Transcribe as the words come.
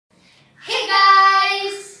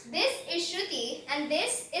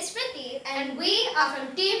this is Priti and we are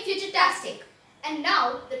from Team Futuretastic. And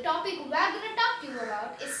now the topic we're going to talk to you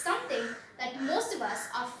about is something that most of us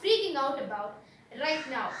are freaking out about right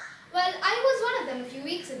now. Well, I was one of them a few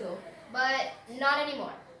weeks ago, but not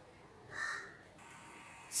anymore.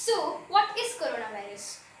 So, what is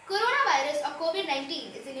coronavirus? Coronavirus or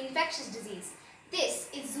COVID-19 is an infectious disease. This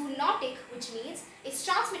is zoonotic, which means it's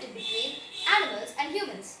transmitted between animals and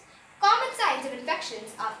humans. Common signs of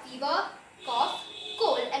infections are fever, cough,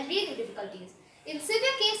 cold and breathing difficulties. In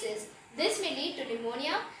severe cases, this may lead to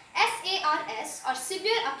pneumonia, SARS or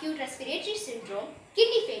severe acute respiratory syndrome,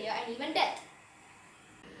 kidney failure and even death.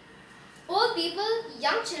 Old people,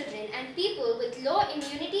 young children and people with low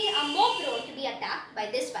immunity are more prone to be attacked by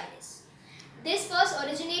this virus. This first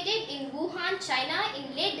originated in Wuhan, China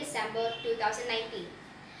in late December 2019.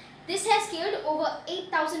 This has killed over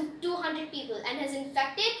 8,200 people and has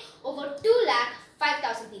infected over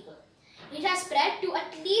 205,000 people. It has spread to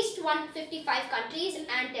at least 155 countries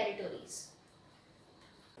and territories.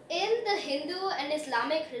 In the Hindu and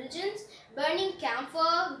Islamic religions, burning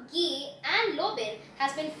camphor, ghee and lobin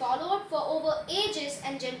has been followed for over ages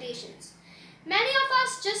and generations. Many of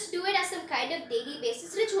us just do it as some kind of daily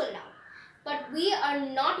basis ritual now. But we are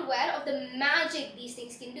not aware of the magic these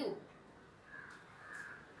things can do.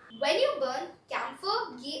 When you burn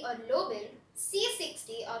camphor, ghee or lobin,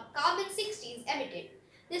 C60 or carbon-60 is emitted.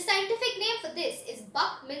 The scientific name for this is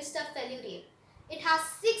Buckminster fullerene. It has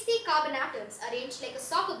 60 carbon atoms arranged like a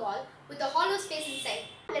soccer ball with a hollow space inside.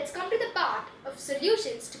 Let's come to the part of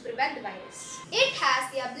solutions to prevent the virus. It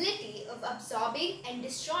has the ability of absorbing and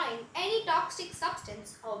destroying any toxic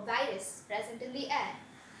substance or virus present in the air.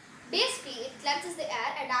 Basically, it cleanses the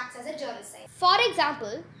air and acts as a germicide. For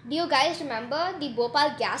example, do you guys remember the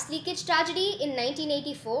Bhopal gas leakage tragedy in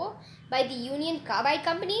 1984 by the Union Carbide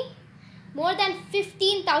Company? More than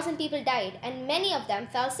 15,000 people died and many of them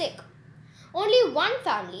fell sick. Only one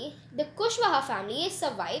family, the Kushvaha family,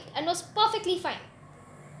 survived and was perfectly fine.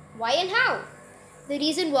 Why and how? The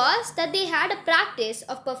reason was that they had a practice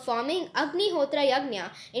of performing Agnihotra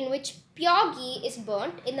Yagna, in which pure ghee is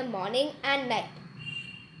burnt in the morning and night.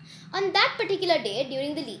 On that particular day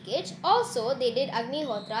during the leakage, also they did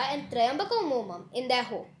Agnihotra and homam in their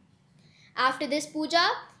home. After this puja,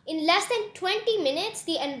 in less than 20 minutes,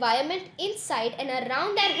 the environment inside and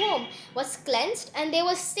around their home was cleansed and they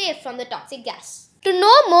were safe from the toxic gas. To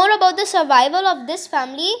know more about the survival of this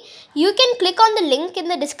family, you can click on the link in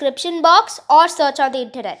the description box or search on the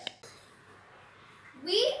internet.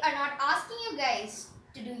 We are not asking you guys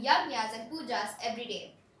to do yajnas and pujas every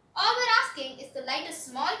day. All we're asking is to light a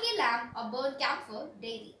small ghee lamp or burn camphor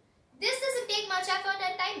daily. This doesn't take much effort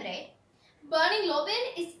and time, right? Burning lobin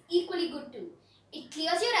is equally good too. It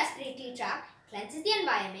clears your respiratory tract, cleanses the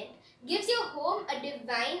environment, gives your home a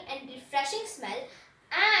divine and refreshing smell,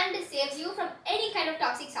 and saves you from any kind of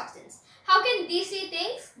toxic substance. How can these three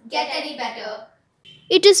things get any better?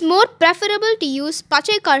 It is more preferable to use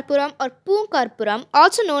Pachai Karpuram or Poon Karpuram,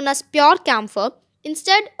 also known as pure camphor,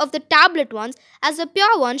 instead of the tablet ones, as the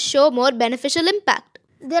pure ones show more beneficial impact.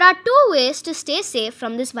 There are two ways to stay safe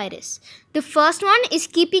from this virus. The first one is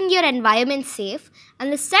keeping your environment safe,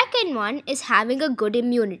 and the second one is having a good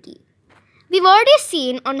immunity. We've already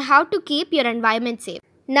seen on how to keep your environment safe.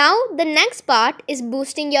 Now the next part is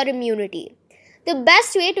boosting your immunity. The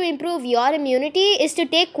best way to improve your immunity is to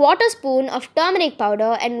take 1/4 spoon of turmeric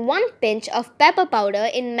powder and 1 pinch of pepper powder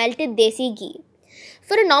in melted desi ghee.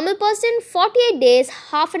 For a normal person, 48 days,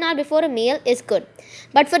 half an hour before a meal is good.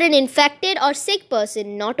 But for an infected or sick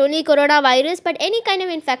person, not only coronavirus but any kind of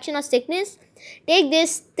infection or sickness, take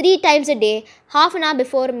this 3 times a day, half an hour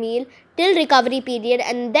before a meal, till recovery period,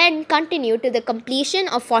 and then continue to the completion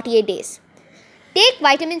of 48 days. Take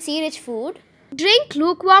vitamin C rich food, drink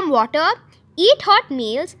lukewarm water, eat hot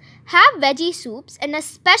meals, have veggie soups and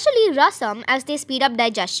especially rasam as they speed up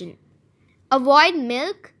digestion. Avoid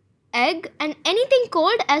milk, egg and anything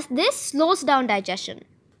cold as this slows down digestion.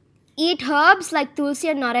 Eat herbs like tulsi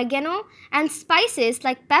and oregano and spices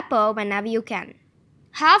like pepper whenever you can.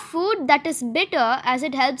 Have food that is bitter as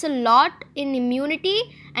it helps a lot in immunity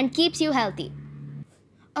and keeps you healthy.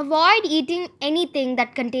 Avoid eating anything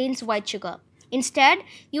that contains white sugar. Instead,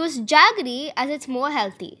 use jaggery as it's more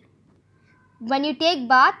healthy. When you take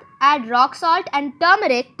bath, add rock salt and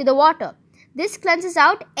turmeric to the water. This cleanses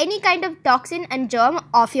out any kind of toxin and germ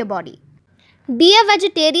off your body. Be a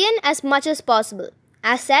vegetarian as much as possible.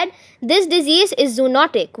 As said, this disease is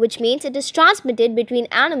zoonotic, which means it is transmitted between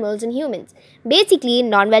animals and humans, basically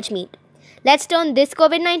non-veg meat. Let's turn this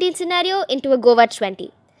COVID-19 scenario into a GoVeg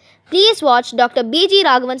 20. Please watch Dr. B.G.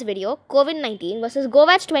 Raghavan's video, COVID-19 versus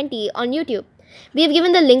GoVeg 20 on YouTube. We have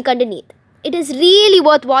given the link underneath. It is really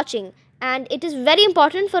worth watching, and it is very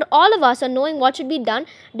important for all of us on knowing what should be done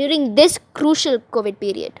during this crucial COVID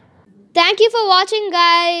period. Thank you for watching,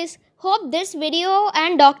 guys. Hope this video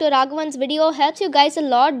and Dr. Raghavan's video helps you guys a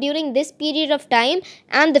lot during this period of time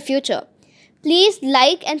and the future. Please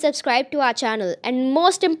like and subscribe to our channel, and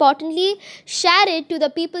most importantly, share it to the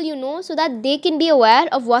people you know so that they can be aware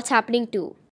of what's happening too.